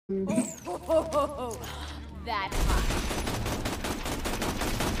Oh, that hot.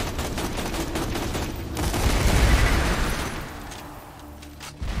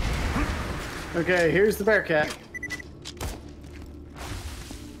 Okay, here's the bear cat.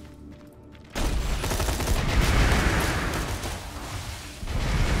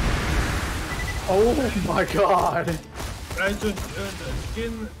 Oh my god. I just earned a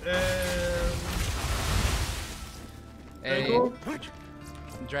skin and... Hey,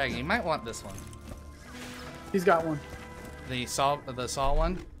 Dragon, you might want this one. He's got one. The saw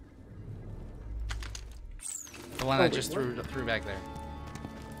one. The one I just threw back there.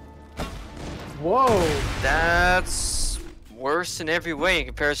 Whoa. That's worse in every way in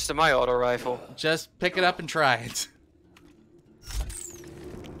comparison to my auto rifle. Just pick it up and try it.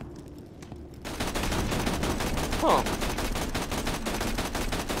 Huh.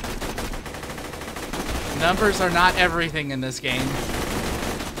 Numbers are not everything in this game.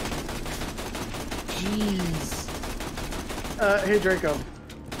 Jeez. Hey Draco.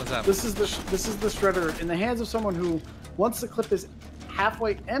 What's up? This is the shredder in the hands of someone who, once the clip is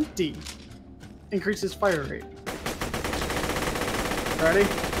halfway empty, increases fire rate. Ready?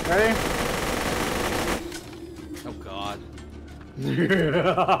 Ready? Oh god.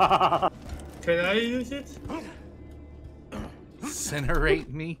 Can I use it? Incinerate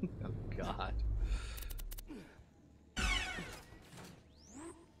me? Oh god.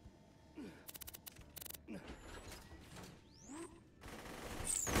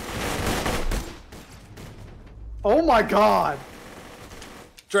 Oh my god!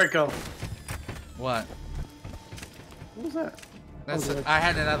 Draco. What? What was that? That's Oh, I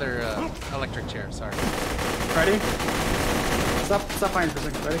had another electric chair, sorry. Ready? Stop firing for a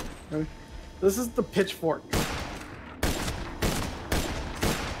second. Ready? Ready? This is the pitchfork.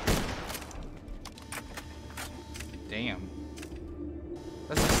 Damn.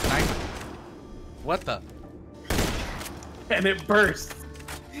 That's a sniper. What the? And it bursts.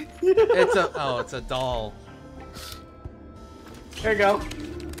 It's a doll. There you go.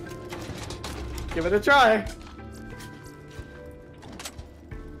 Give it a try.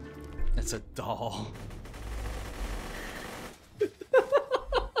 It's a doll.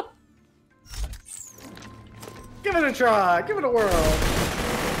 Give it a try. Give it a whirl.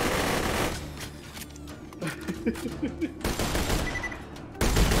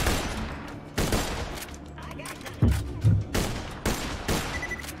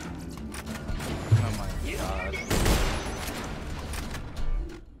 Oh my god.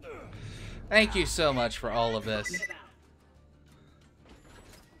 Thank you so much for all of this.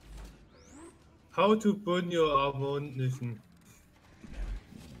 How to burn your ammunition.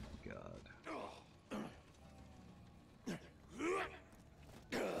 God.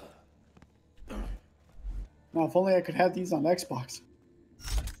 Now, if only I could have these on Xbox.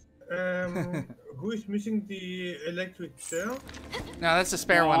 Who is missing the electric chair? No, that's the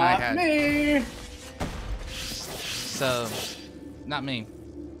spare one I had. Me. So, not me.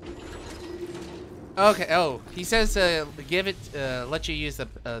 Okay. Oh, he says give it. Let you use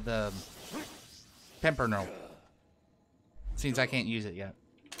the Pimpernel. Seems I can't use it yet.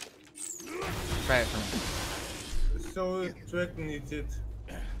 Try it for me. So Dragon needs it.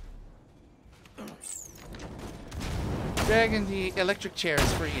 Dragon, the electric chair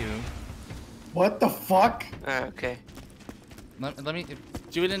is for you. What the fuck? Okay. Let me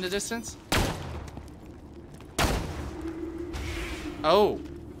do it in the distance. Oh.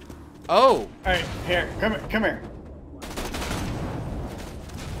 Oh. All right, here, come here, come here.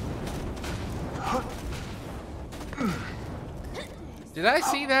 Did I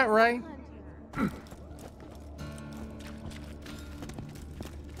see that right?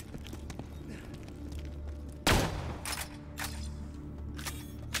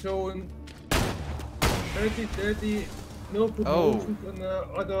 So, 30, no promotions on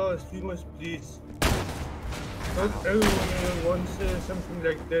other streamers, please. Not everyone wants something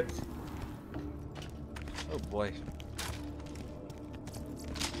like that. Oh boy.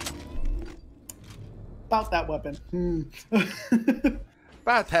 About that weapon.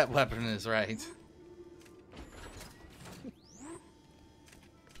 About that weapon is right.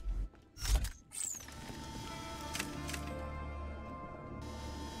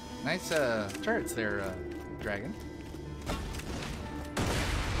 Nice turrets there, Dragon.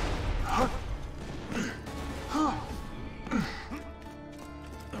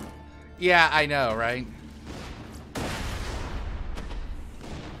 Yeah, I know, right?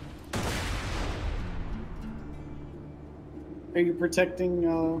 Are you protecting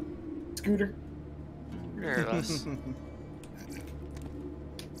Scooter? More or less.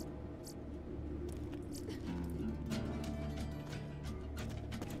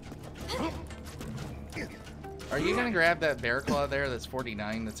 Are you gonna grab that bear claw there? That's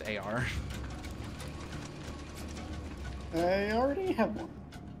 49. That's AR. I already have one.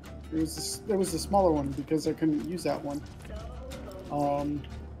 There was a smaller one because I couldn't use that one.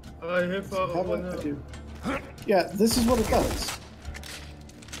 I have How one. about I do? Yeah, this is what it does.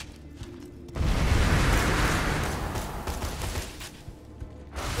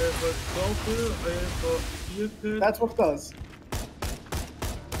 I have a stalker, I have a steel pit. That's what it does.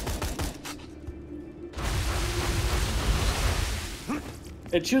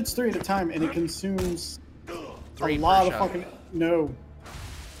 It shoots 3 at a time, and it consumes 3 a per lot of shot. fucking... No.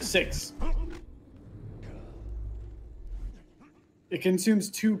 6. It consumes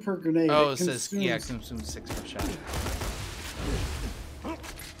 2 per grenade. Oh, it it says yeah, it consumes- consumes 6 per shot.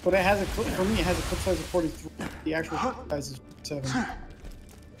 But it has a clip, for me, it has a clip size of 43. The actual clip size is 7.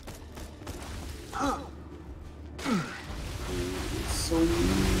 So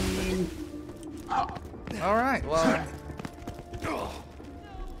mean. All right. Well.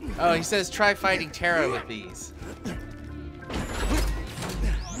 Oh, he says try fighting Terra with these.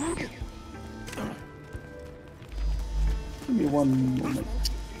 Give me one moment.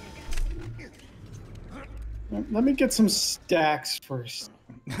 Let me get some stacks first.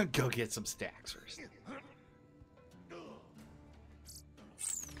 Go get some stacks first.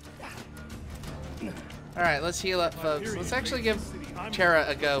 All right, let's heal up, folks. Let's actually give Terra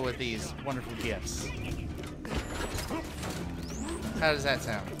a go with these wonderful gifts. How does that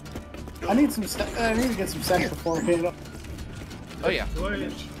sound? I need some. I need to get some stacks before I hit it up. Oh yeah.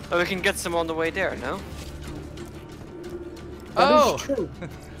 Wait, Oh, we can get some on the way there, no? Oh, That is true.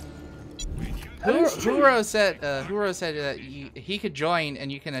 That is true. Huro said that he could join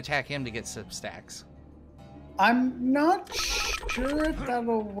and you can attack him to get some stacks. I'm not sure if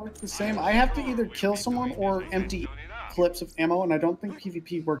that'll work the same. I have to either kill someone or empty clips of ammo, and I don't think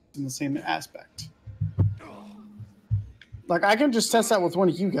PvP works in the same aspect. Like, I can just test that with one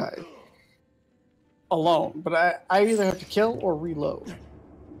of you guys alone, but I either have to kill or reload.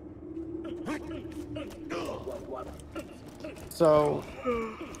 So,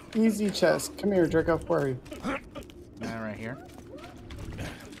 easy chest. Come here, Draco. Where are you? Right here.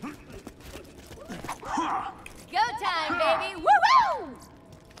 Go time, baby!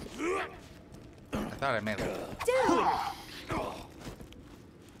 Woo-woo! I thought I made it. Dude!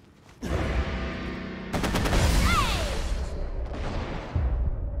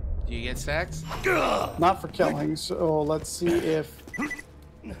 Do you get stacks? Not for killing, so let's see if...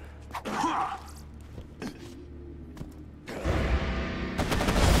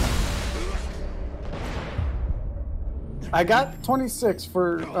 I got 26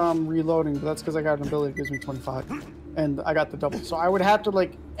 for reloading, but that's because I got an ability that gives me 25. And I got the double. So I would have to,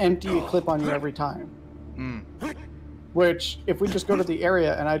 like, empty a clip on you every time. Which, if we just go to the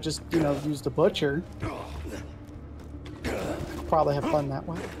area and I just, you know, use the butcher, I'll probably have fun that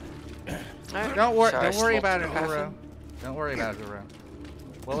way. Don't worry. Sorry, Don't worry smoked about it, half Huro. of- Don't worry about it, Huro.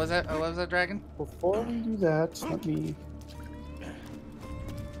 What was that? What was that, Dragon? Before we do that, let me...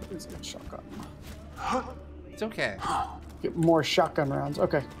 Let's get shotgun. It's okay. Get more shotgun rounds.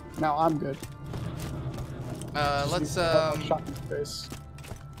 Okay, now I'm good. Let's Shotgun space.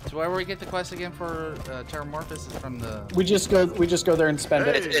 So where we get the quest again for Terramorphous is from the. We just go there and spend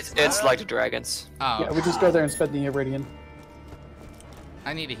it. It's like the dragons. Oh, Yeah, we just go there and spend the iridium.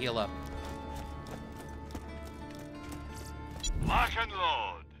 I need to heal up. Lock and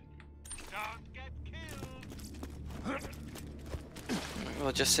load. Don't get killed.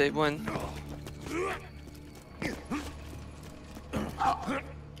 We'll just save one.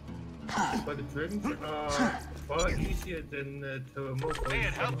 but the dragons are far easier than Terramorphous. May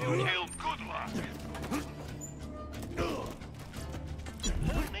it help you kill good luck.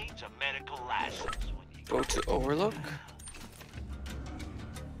 Who needs a medical license when you Go to Overlook.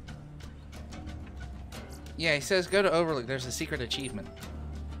 Yeah, he says go to Overlook. There's a secret achievement.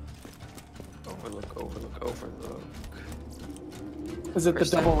 Overlook. Is it the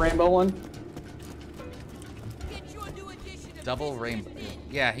First time. double rainbow one? Get your new edition of Double Mr. rainbow. Fit.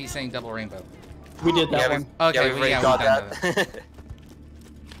 Yeah, he's saying double rainbow. We did that Yeah, one. Okay, we've already yeah, got we've done that.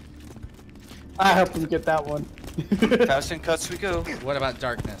 I helped him get that one. Fast and cuts we go. What about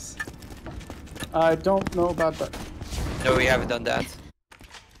darkness? I don't know about that, No, we haven't done that.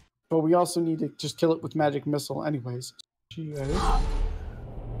 but we also need to just kill it with magic missile, anyways.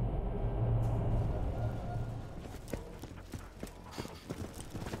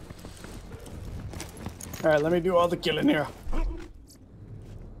 All right, let me do all the killing here. Kind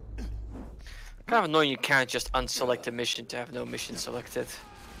of annoying you can't just unselect a mission to have no mission selected.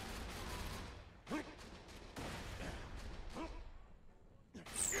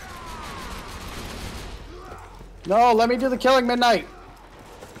 No, let me do the killing, Midnight.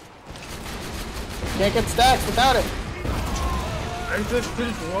 Can't get stacks without it. I just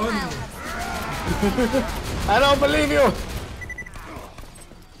killed one. I don't believe you.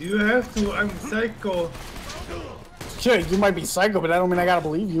 You have to, I'm psycho. Sure, you might be psycho, but that don't mean I gotta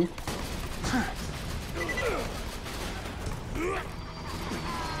believe you.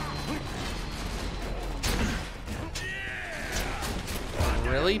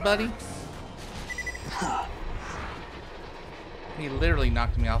 Really, buddy? He literally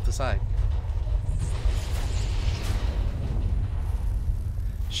knocked me off the side.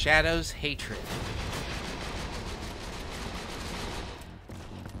 Shadow's hatred.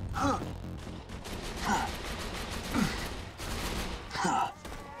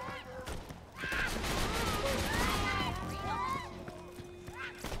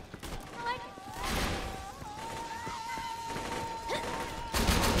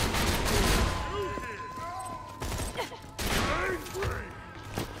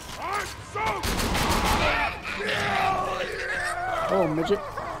 Oh, midget.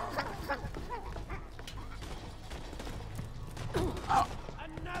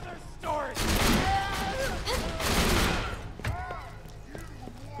 Another story.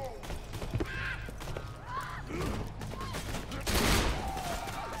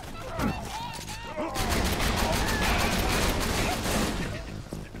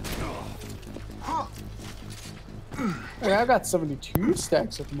 Hey, I got 72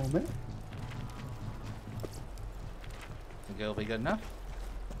 stacks at the moment. Think it'll be good enough?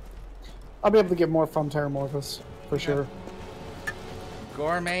 I'll be able to get more from Terramorphous, for sure.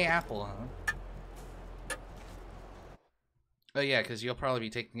 Gourmet apple, huh? Oh yeah, because you'll probably be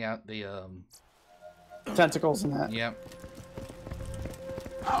taking out the Tentacles and that. Yep.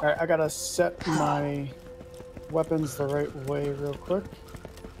 Alright, I gotta set my weapons the right way real quick.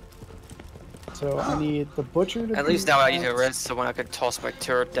 So I need the butcher to At be least now I need to out. rest someone I can toss my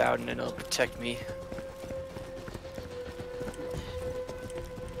turret down and it'll protect me.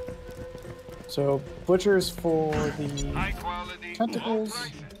 So butcher's for the High quality, tentacles, low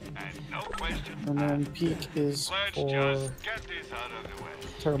prices, and no question. and then Peak is Let's for just get this out of the way.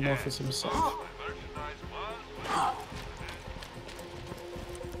 Terramorphous himself. My merchandise was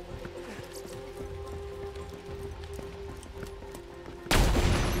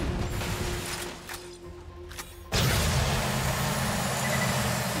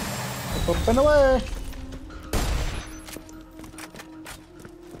Up and away!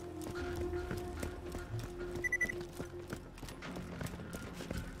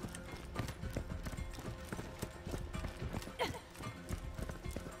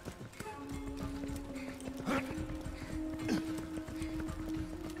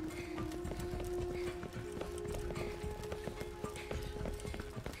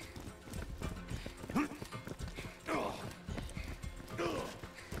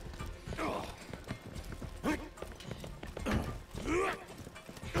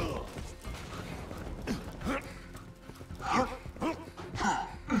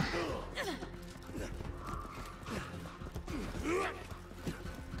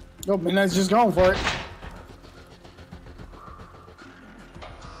 Oh, Midnight's just going for it.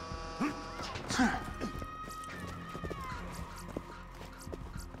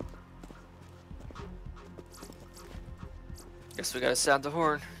 Guess we gotta sound the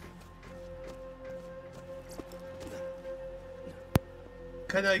horn.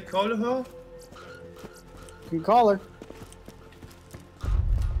 Can I call her? You can call her.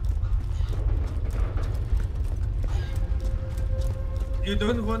 You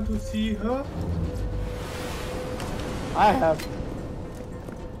don't want to see her? I have.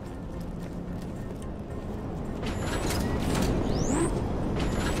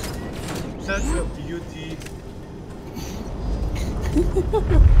 That's a beauty.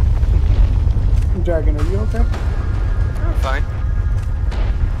 Dragon, are you okay? I'm fine.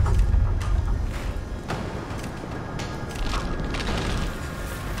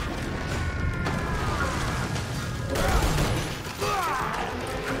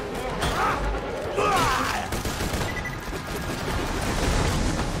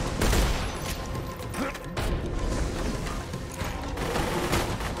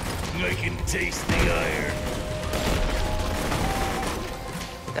 I can taste the iron.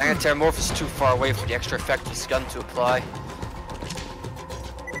 Dang it, Terramorphous is too far away for the extra effect of this gun to apply.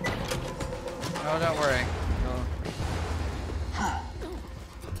 Oh, don't worry.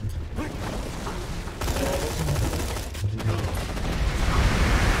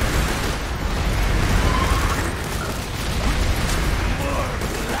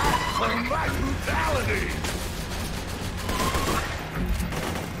 From my brutality.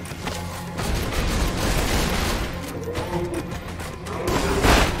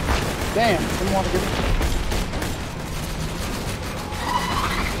 Damn, didn't want to get it.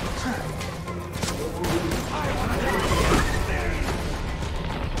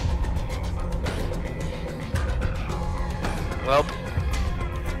 Well,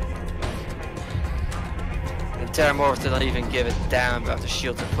 the Terramorphs did not even give a damn about the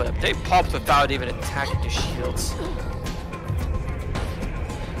shields they put up. They popped without even attacking the shields.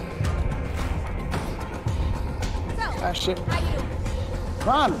 Ah, shit. How you doing?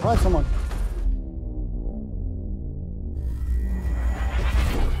 Ron, find someone.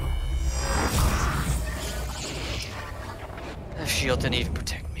 That shield didn't even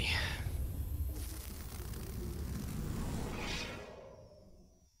protect me.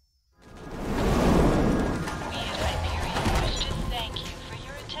 We at Hyperion wish to thank you for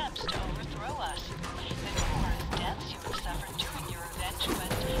your attempts to overthrow us. The numerous deaths you have suffered during your event was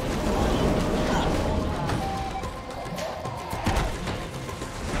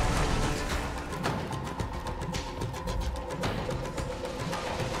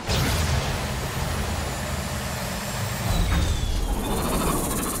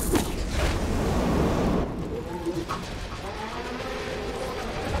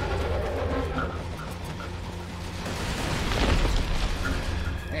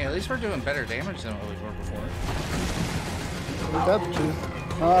Hey, at least we're doing better damage than what we were before. That's true.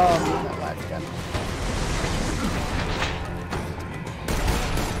 Oh, that lag again.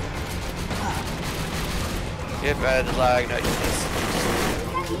 Get bad the lag, not yours.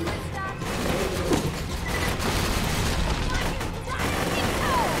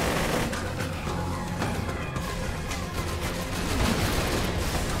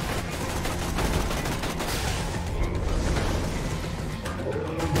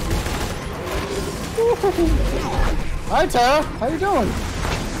 Hi, Tara. How you doing?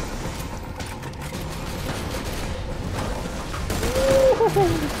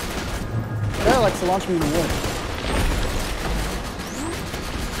 Tara likes to launch me in the air.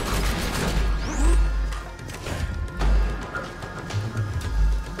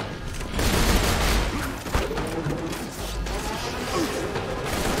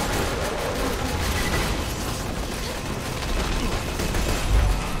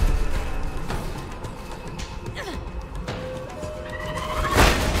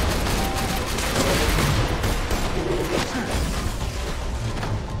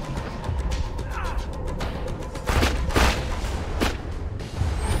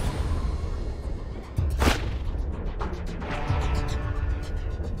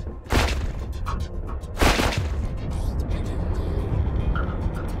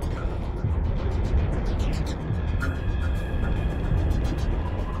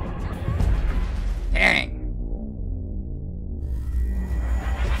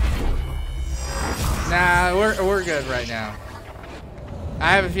 Nah, we're good right now.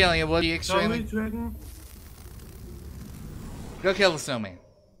 I have a feeling it will be extremely. Dragon. Go kill the snowman.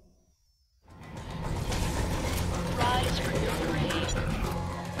 rise from your grave.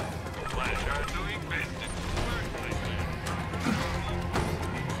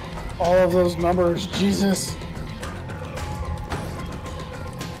 All of those numbers, Jesus.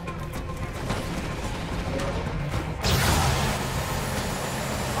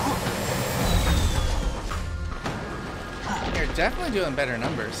 You're definitely doing better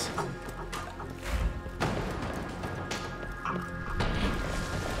numbers.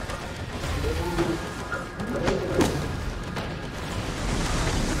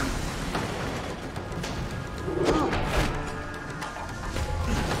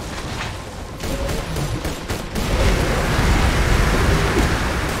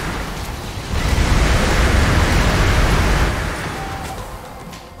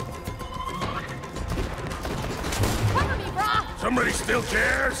 Cover me, brah! Somebody still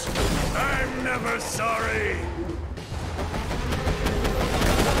cares? I'm never sorry.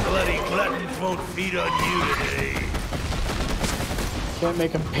 Bloody gluttons won't feed on you today. Can't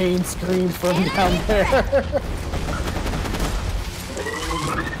make a pain scream from down there.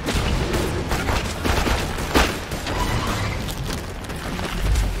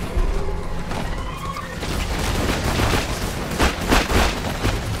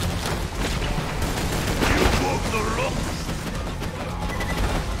 You broke the rope.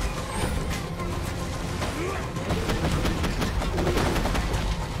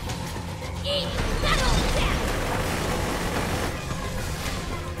 Eat metal death!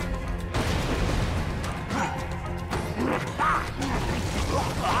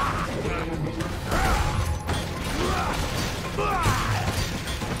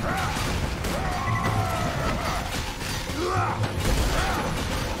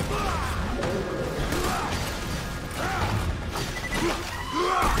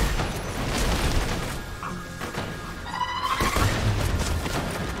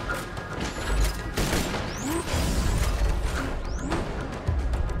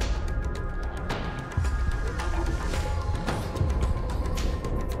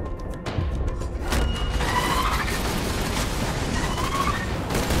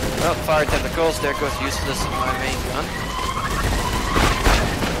 Well, fire tentacles, there goes useless in my main gun.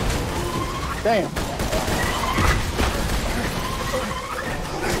 Damn.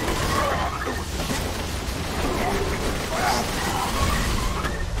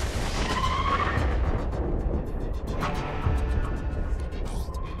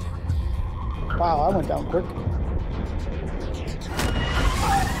 Wow, I went down quick.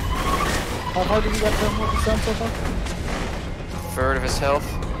 How hard did you get him with the sun so far? Third of his health.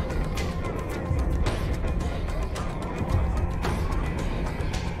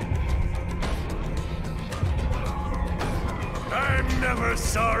 I'm never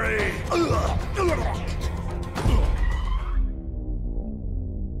sorry.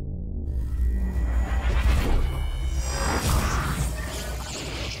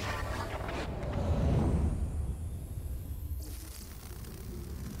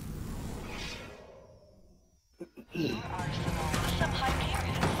 Some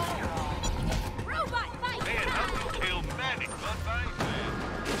Hyperion firearms. Robot fight! Man, I will kill many, but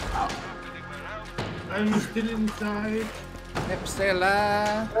I'm still inside.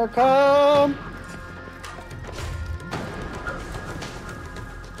 Epsela. Here come!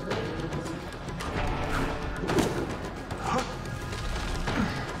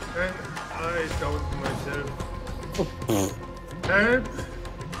 And I doubt myself. Help!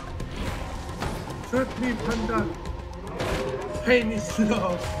 Shoot me, Panda! Pain is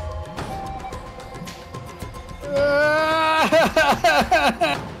love!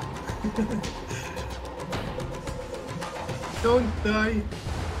 Don't die!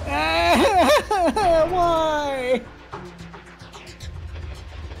 Why?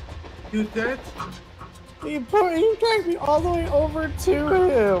 You dead? He dragged me all the way over to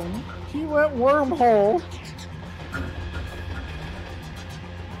him. He went wormhole.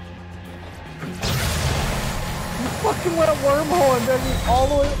 He fucking went wormhole and dragged me all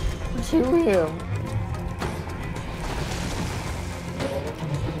the way to him.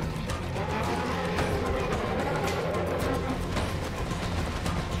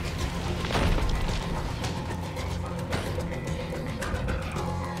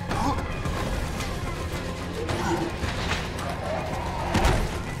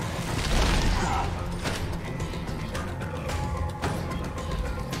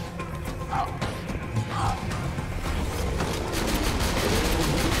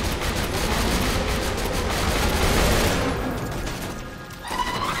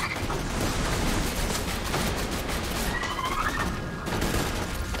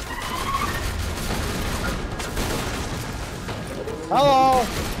 Hello!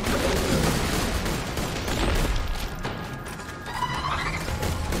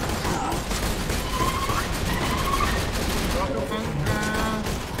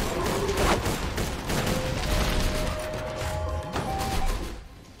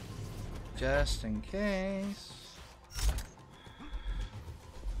 Just in case.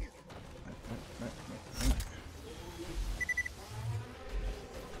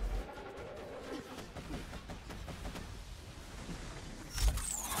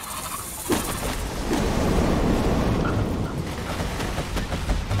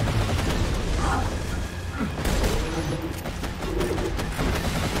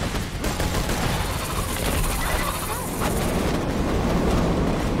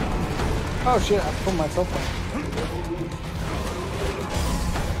 Oh shit, I pulled myself up.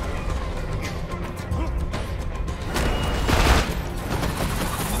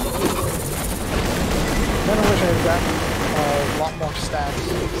 Kinda wish I had gotten a lot more stacks.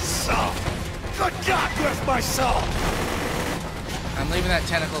 Saw. Good God, where's my saw? I'm leaving that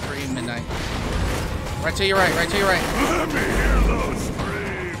tentacle for you, Midnight. Right to your right, right to your right. Let me hear those screams.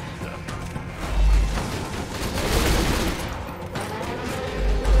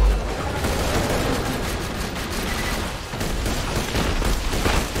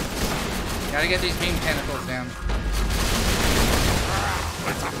 Gotta get these beam tentacles down.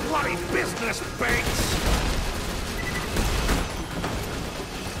 It's a bloody business, Bates.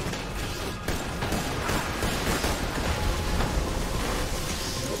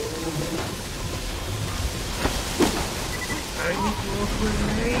 I need to open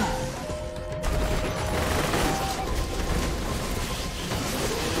me.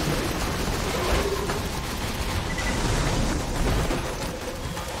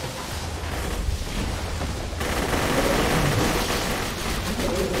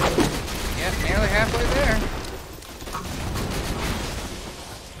 Yep, nearly halfway there.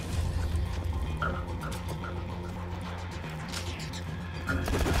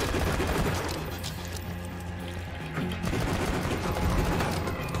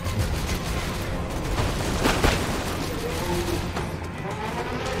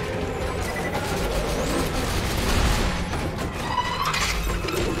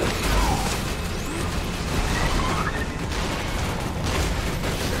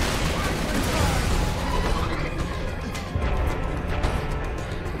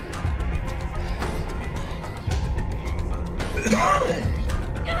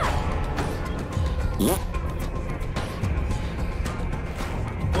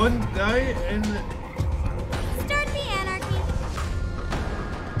 One guy and Start the anarchy.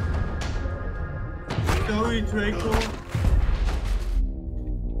 sorry, Draco.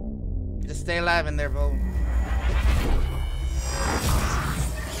 Just stay alive in there, Bo.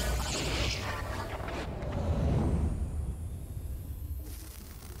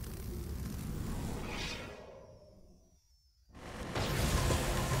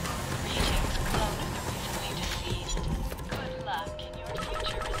 Greetings, clone of the recently deceased. Good luck in your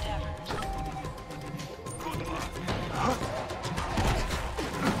future endeavors.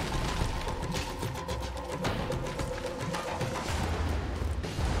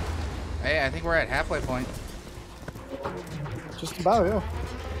 Hey, I think we're at halfway point. Just about, yeah.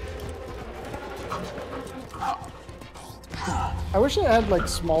 I wish I had like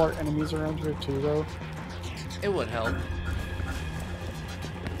smaller enemies around here too, though. It would help.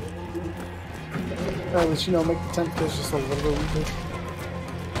 Or at least, you know, make the tentacles just a little bit weaker.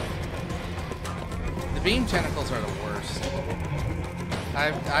 The beam tentacles are the worst.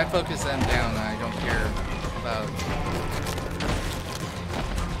 I focus them down. I don't care about.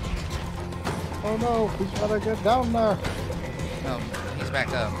 Oh no, he's gotta get down there. No, he's back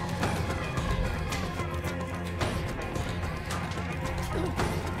up.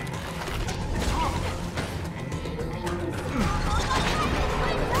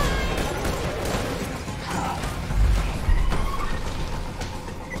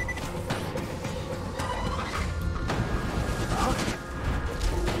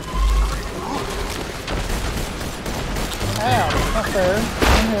 Ow, not fair.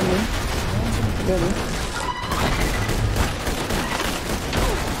 Don't hit me. Hit me.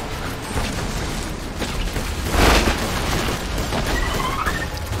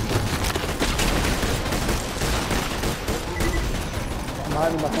 I'm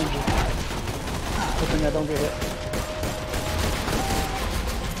hiding behind you. Hoping I don't get hit.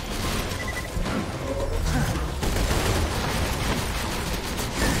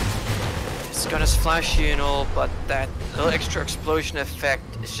 It's gonna splash you and all, but that little extra explosion effect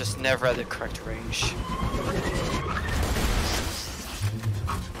is just never at the correct range.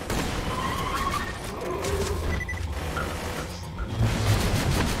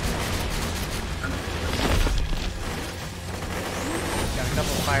 Got a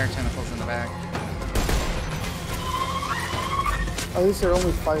couple fire tentacles in the back. At least they're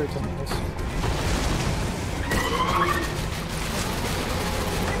only fire tentacles.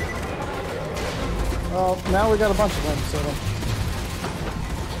 Well, now we got a bunch of them, so.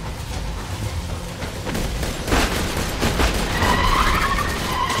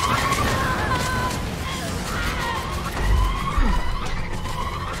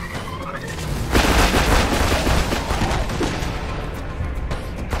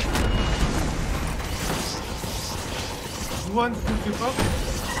 Who wants to give up?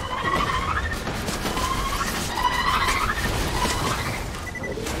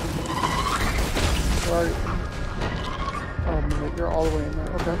 Sorry. Oh, man, you're all the way in there.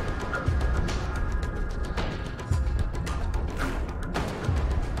 Okay.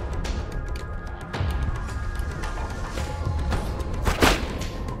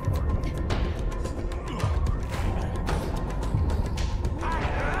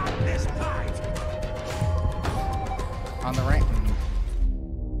 On the right.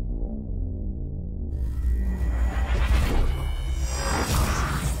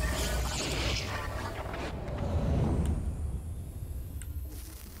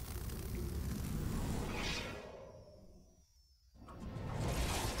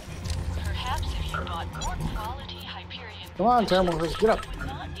 Perhaps if you bought more quality Hyperion Come on, Thermal, get up. you would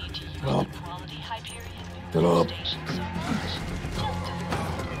not need to use Up. quality Hyperion Get up.